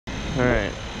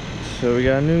Alright, so we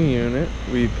got a new unit.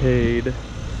 We paid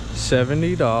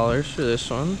 $70 for this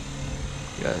one.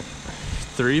 We got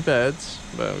 3 beds,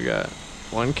 but we got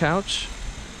 1 couch,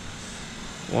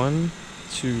 1,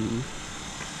 2,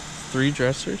 3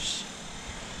 dressers,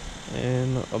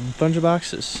 and a bunch of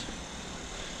boxes.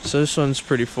 So this one's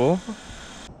pretty full.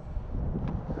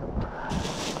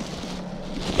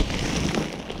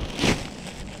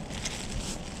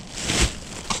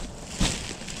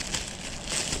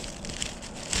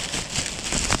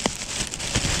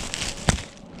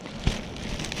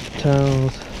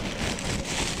 Towels,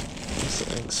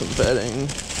 like some bedding.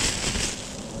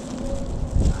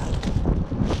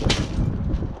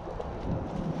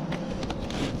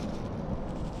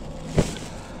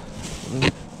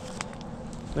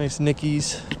 Nice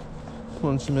Nickies.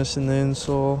 One's missing the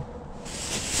insole.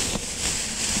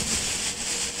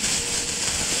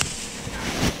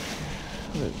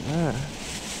 Look at that.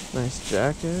 Nice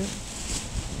jacket.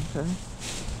 Okay.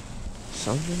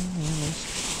 Something.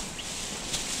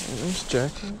 Yeah, nice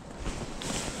jacket.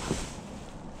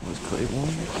 Was Clay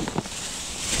one?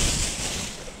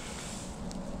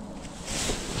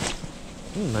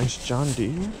 Ooh, nice John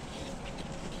Deere.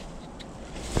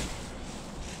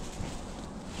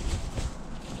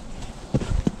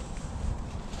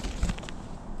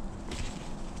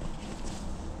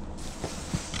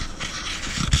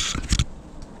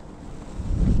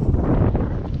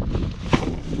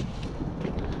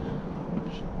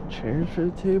 Chairs for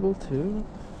the table too.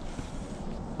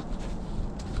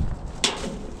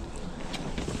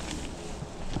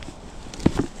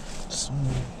 Some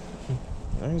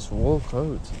nice wool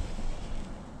coats.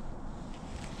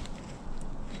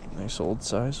 Nice old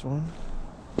size one.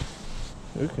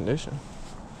 Good condition.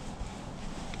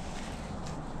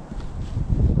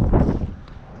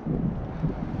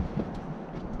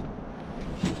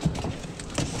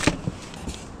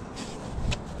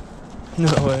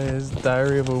 No way, it's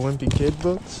Diary of a Wimpy Kid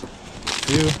books.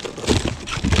 Ew.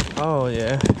 Oh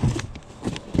yeah.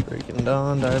 Breaking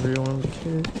Dawn, Diary of a Wimpy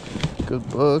Kid. Good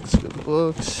books, good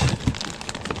books.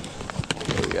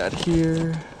 What we got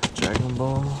here? Dragon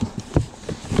Ball.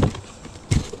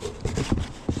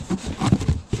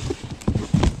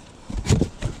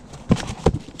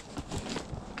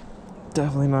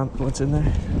 Definitely not what's in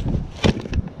there.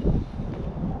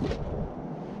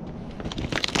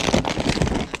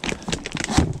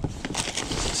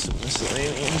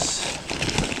 Miscellaneous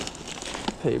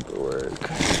paperwork.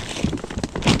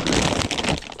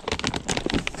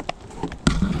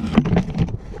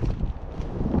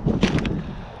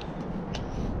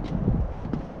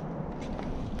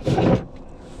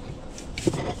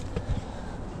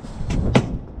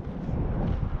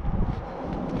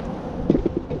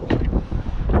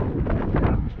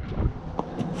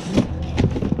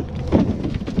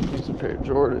 Here's a pair of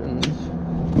Jordans.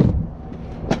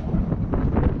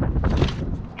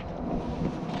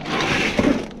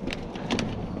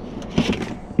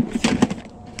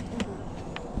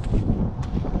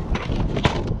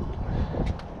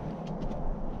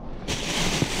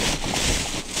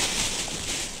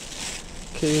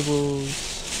 Cables,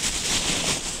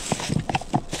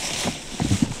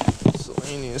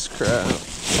 miscellaneous crap.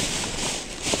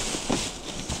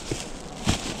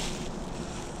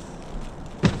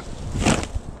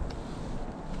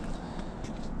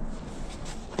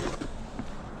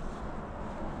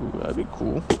 Ooh, that'd be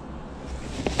cool.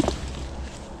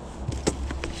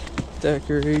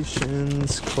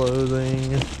 Decorations,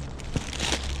 clothing.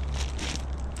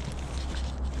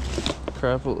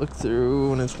 Crap will look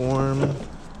through when it's warm.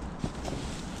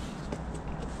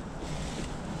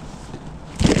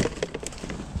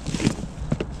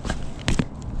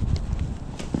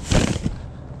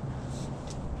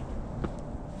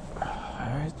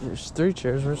 Alright, there's 3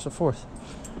 chairs. Where's the 4th?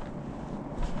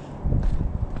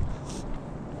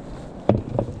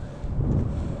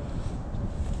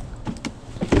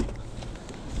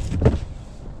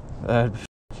 That'd be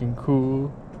fucking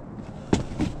cool.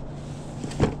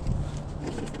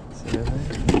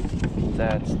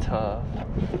 That's tough.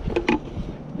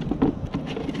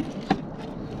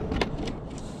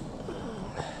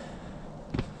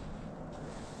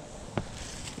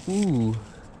 Ooh.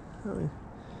 Oh,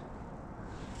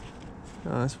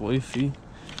 that's wifey.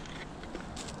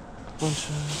 Bunch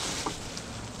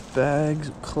of bags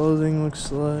of clothing,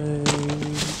 looks like.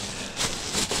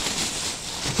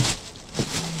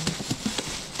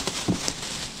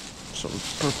 Some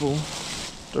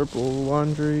purple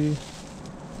laundry.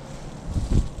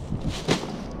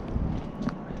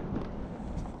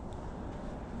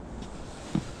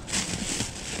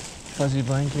 Fuzzy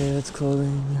blankets,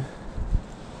 clothing.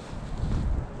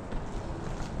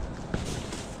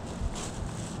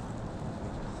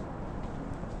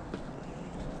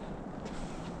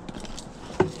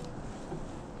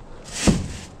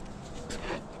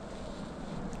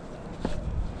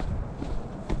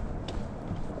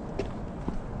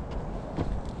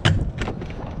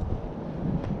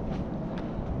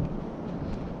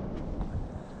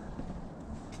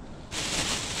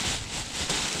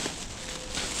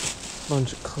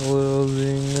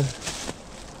 clothing.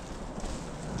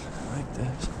 I like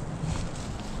this.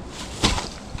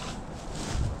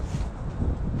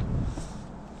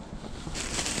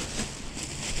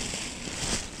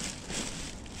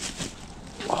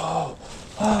 Oh,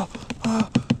 oh, oh,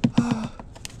 oh.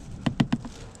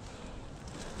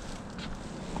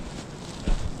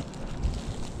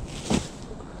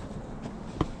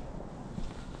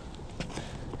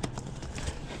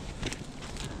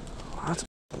 Lots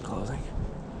of clothing.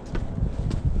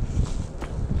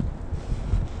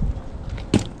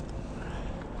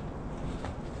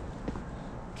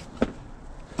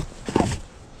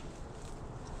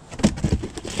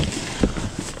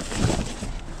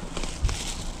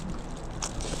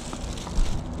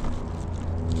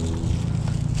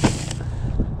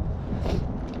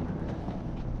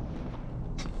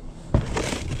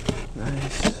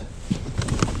 Nice.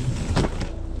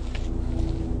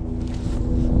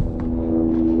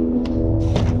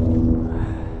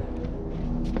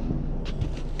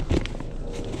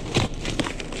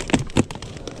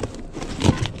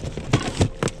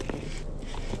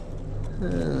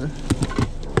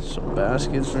 Some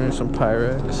baskets for some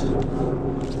Pyrex.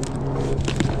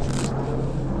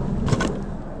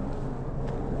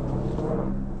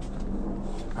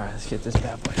 Alright, let's get this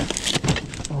bad boy.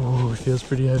 Oh, it feels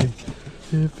pretty heavy.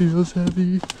 It feels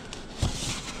heavy.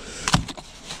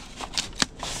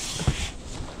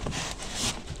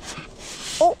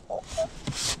 Oh,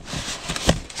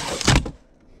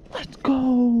 let's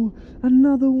go.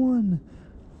 Another one.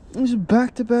 There's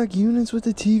back-to-back units with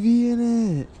the TV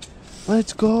in it.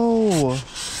 Let's go.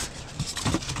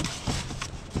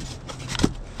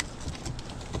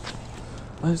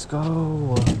 Let's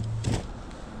go.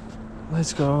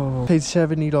 Let's go. Paid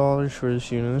 $70 for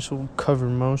this unit. This will cover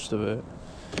most of it.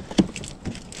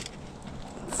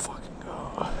 Fucking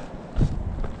go.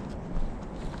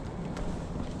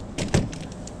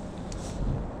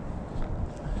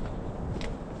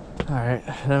 Alright,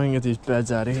 now we can get these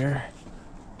beds out of here.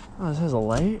 Oh, this has a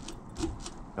light?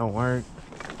 Don't work.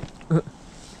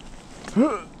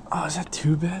 Oh, is that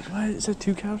 2 beds? What? Is that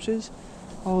 2 couches?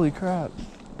 Holy crap.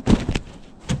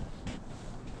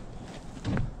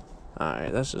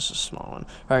 Alright, that's just a small one.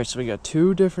 Alright, so we got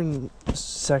 2 different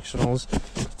sectionals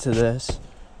to this.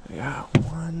 We got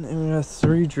 1, and we got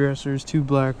 3 dressers, 2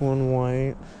 black, 1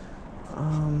 white.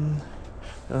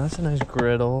 That's a nice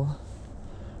griddle.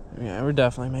 Yeah, we're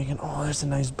definitely making... Oh, there's a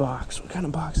nice box. What kind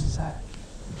of box is that?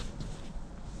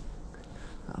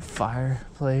 A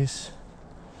fireplace.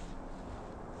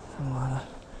 A lot of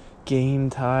game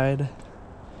tide.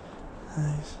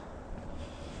 Nice.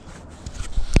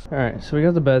 Alright, so we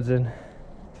got the beds in.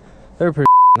 They were pretty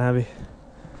heavy.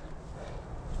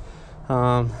 Didn't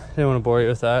want to bore you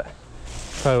with that.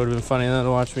 Probably would have been funny though to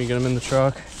watch me get them in the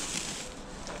truck.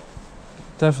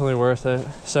 Definitely worth it.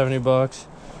 $70.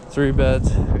 3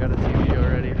 beds. I got a TV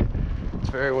already. It's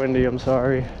very windy, I'm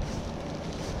sorry.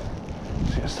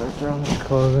 Just gonna start throwing this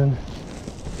clothing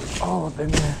all up in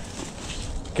there.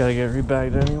 Gotta get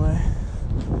rebagged anyway.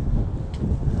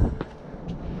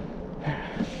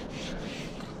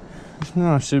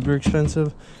 Not super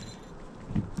expensive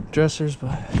dressers,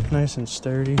 but nice and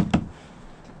sturdy.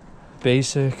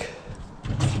 Basic.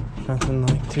 Nothing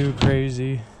like too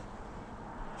crazy.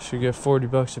 Should get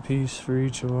 $40 a piece for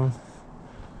each of them.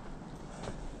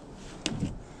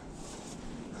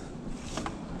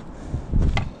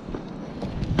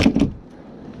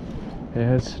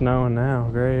 Yeah, it's snowing now.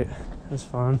 Great. It's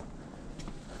fun.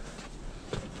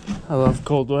 I love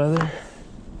cold weather.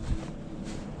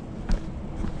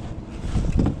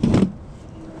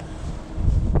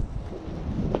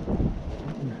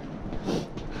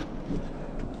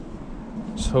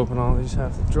 Just hoping all these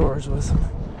have the drawers with them.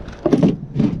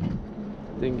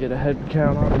 Didn't get a head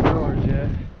count on the drawers yet.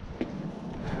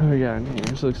 What do we got in here?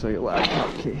 This looks like a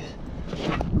laptop case.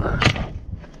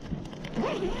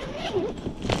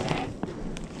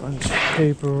 Bunch of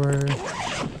paperwork.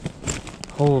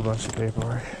 Whole bunch of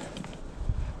paperwork.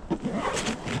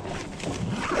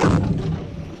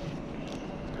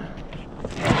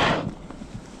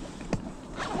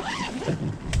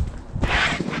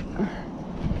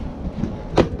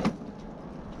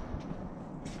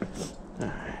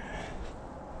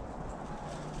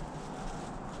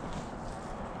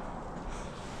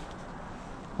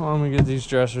 Well, I'm gonna get these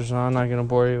dressers on. Not gonna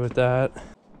bore you with that.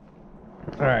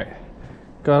 Alright.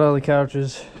 Got all the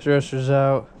couches, dressers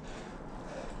out.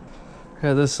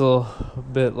 Got this little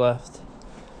bit left.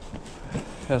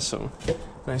 Got some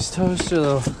nice toaster,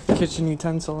 little kitchen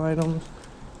utensil items.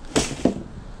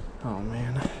 Oh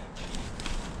man.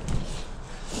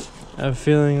 I have a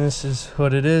feeling this is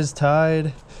what it is,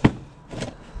 Tide.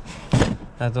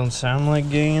 That don't sound like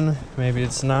gain. Maybe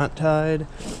it's not tied.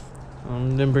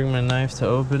 Didn't bring my knife to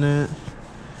open it,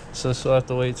 so I still have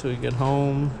to wait till we get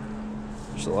home.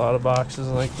 There's a lot of boxes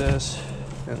like this.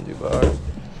 Gonna do bars.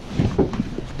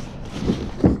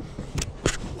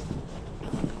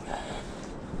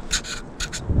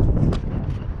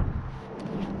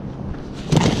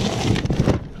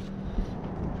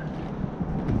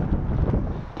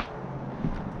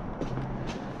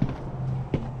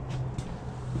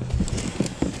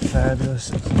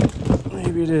 Fabulous.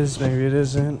 Maybe it is, maybe it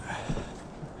isn't.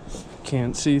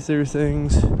 Can't see through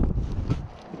things.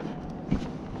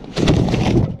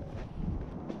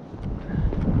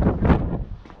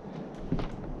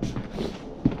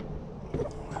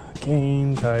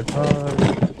 Gain, Tide Pod.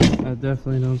 That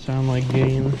definitely don't sound like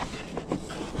gain.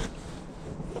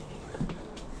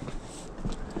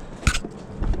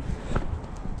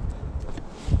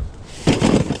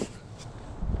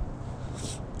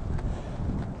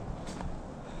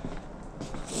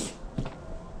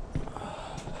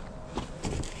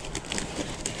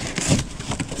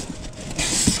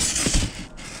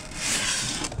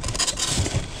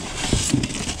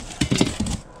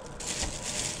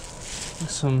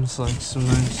 Some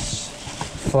nice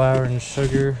flour and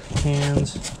sugar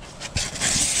cans.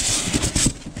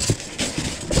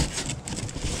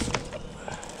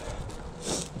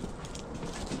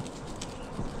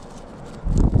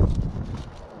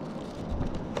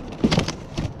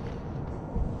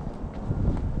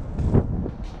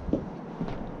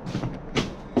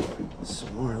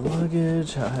 Some more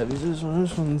luggage. How heavy is this one?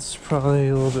 This one's probably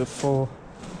a little bit full.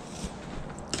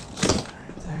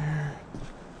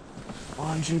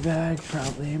 Laundry bag,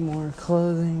 probably more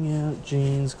clothing, yeah,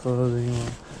 jeans, clothing.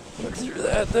 We'll look through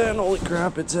that then. Holy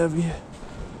crap, it's heavy.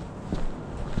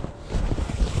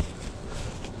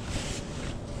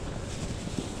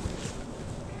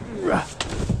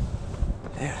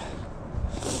 Yeah.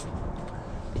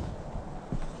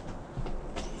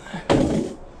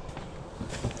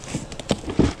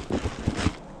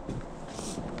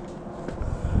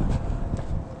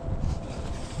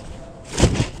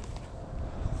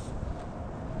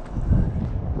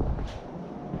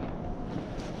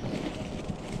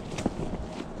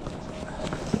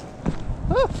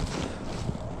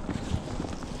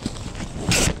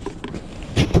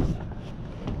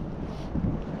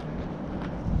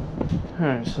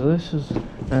 Alright, so this is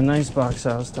a nice box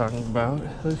I was talking about.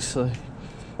 It looks like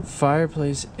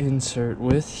fireplace insert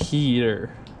with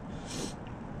heater.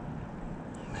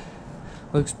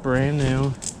 Looks brand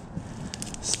new.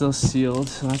 Still sealed,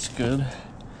 so that's good.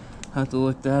 I'll have to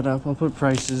look that up. I'll put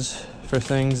prices for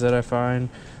things that I find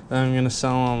that I'm going to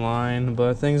sell online,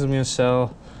 but things I'm going to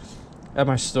sell at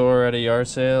my store at a yard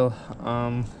sale,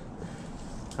 I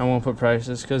won't put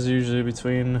prices because usually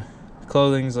between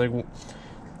clothing's like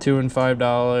 $2 and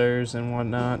 $5 and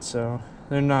whatnot, so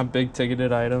they're not big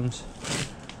ticketed items.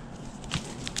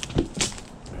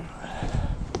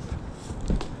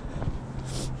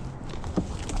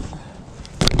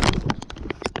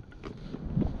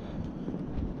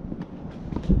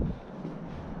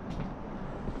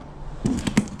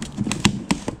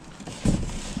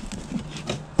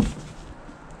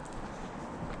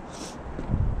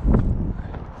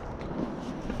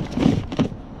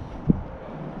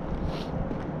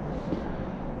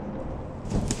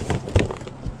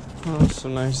 Oh,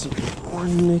 some nice more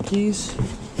Nickies.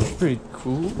 Pretty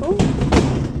cool. Oh,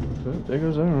 there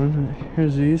goes that one.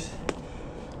 Here's these.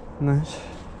 Nice.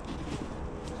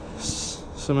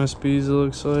 Some SBs, it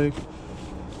looks like.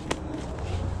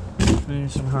 Maybe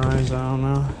some highs, I don't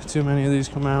know. Too many of these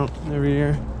come out every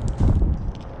year.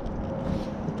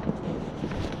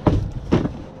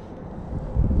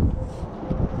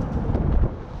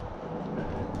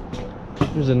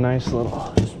 There's a nice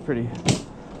little, it's pretty.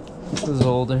 This is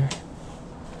older.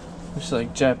 Looks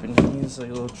like Japanese, like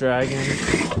a little dragon.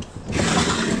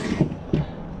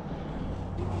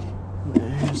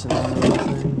 There's another little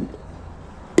thing.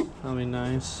 That'll be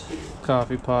nice.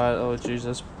 Coffee pot. Oh jeez,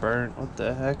 that's burnt. What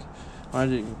the heck? Why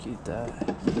did you keep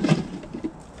that?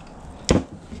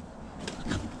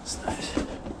 It's nice.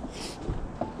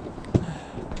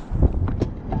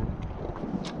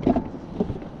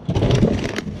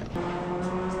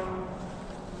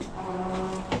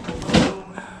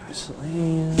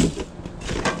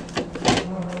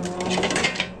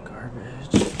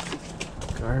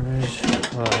 Garbage.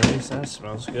 Well, at least that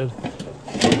smells good.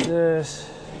 This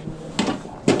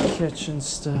kitchen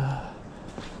stuff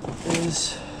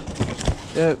is,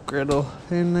 yep, griddle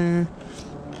in there.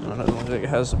 Oh, it doesn't look like it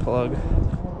has a plug.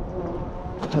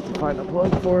 Have to find a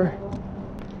plug for it.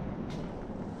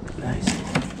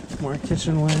 Nice. More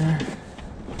kitchenware.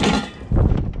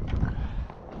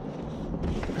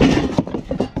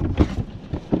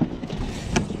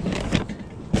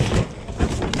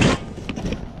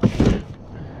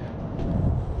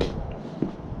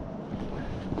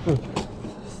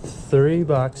 3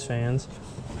 box fans.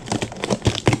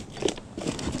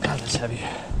 God, that's heavy.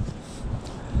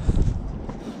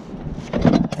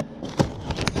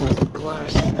 With the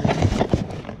glass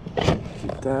here.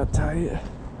 Keep that tight.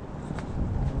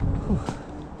 Whew.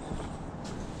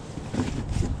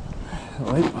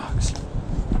 Light box.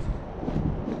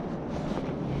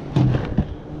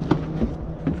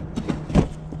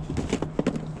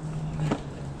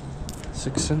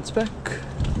 $0.06 back.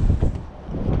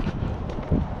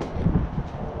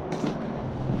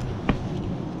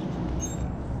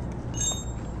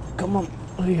 Come on,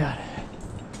 what do you got?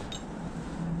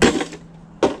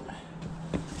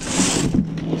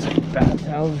 It's like bath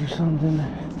towels or something.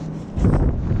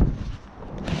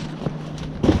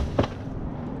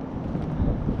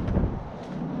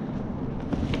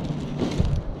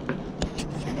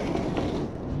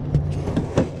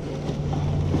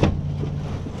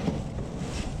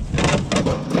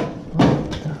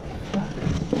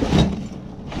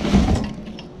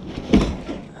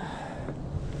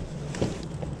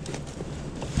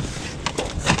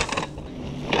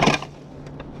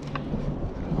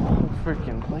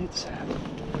 Freaking plate set.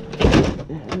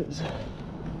 It is.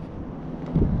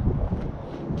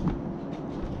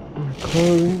 Our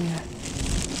clothing.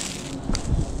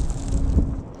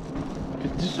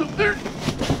 Get this up there.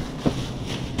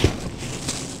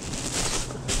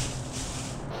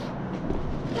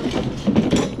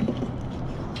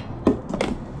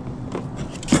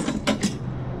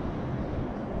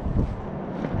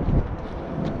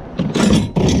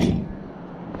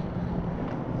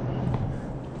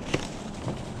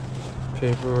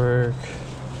 Paperwork.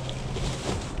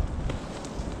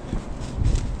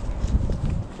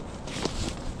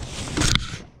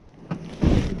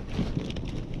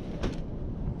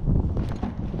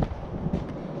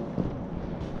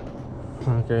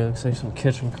 Okay, looks like some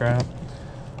kitchen crap.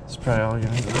 It's probably all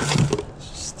gonna go. Let's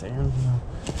just stand.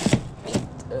 Keep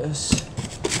this.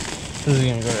 This is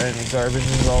gonna go right in the garbage.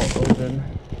 This is all open.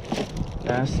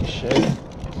 Nasty shit.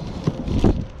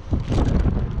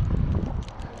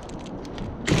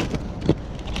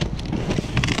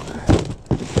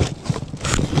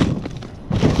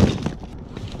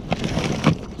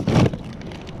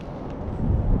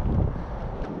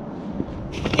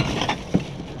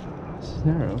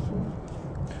 Never open.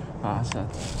 Ah, it's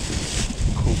not the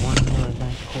cool one. Really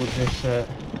nice cool day set.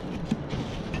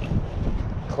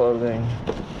 Clothing.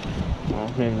 Well,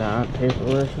 maybe not.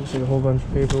 Paperwork. Looks like a whole bunch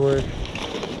of paperwork.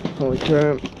 Holy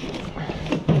crap.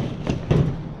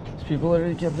 These people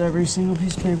literally kept every single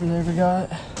piece of paper they ever got.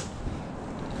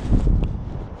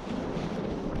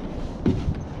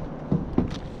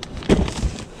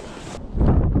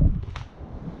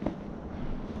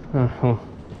 Oh.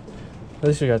 At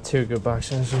least we got 2 good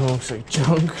boxes. This one looks like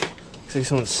junk. Looks like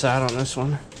someone sat on this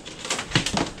one.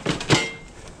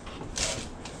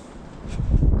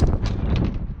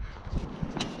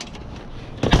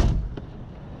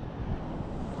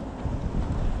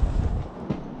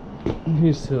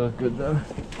 These 2 look good though.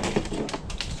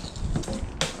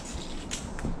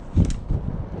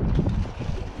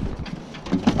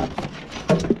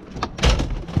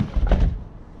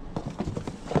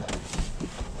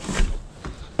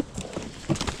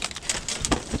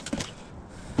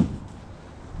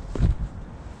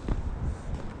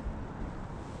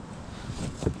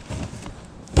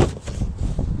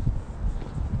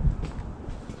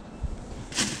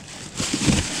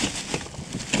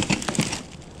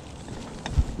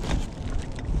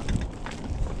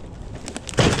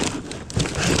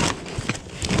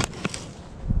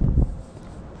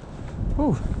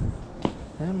 Ooh,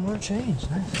 and more change.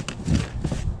 Nice.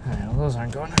 Alright, well, those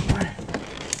aren't going anywhere.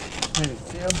 Maybe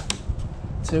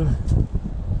 2.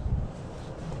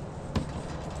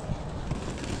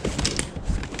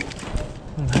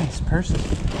 Oh, nice person.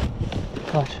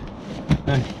 Clutch.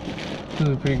 Nice. Those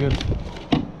are pretty good.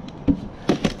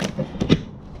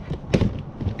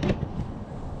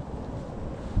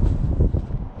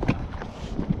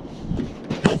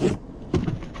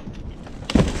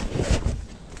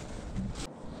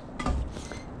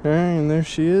 Alright, and there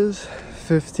she is.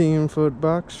 15-foot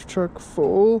box truck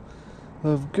full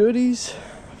of goodies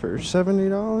for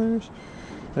 $70.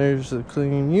 There's the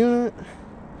clean unit.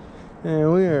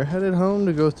 And we are headed home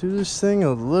to go through this thing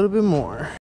a little bit more.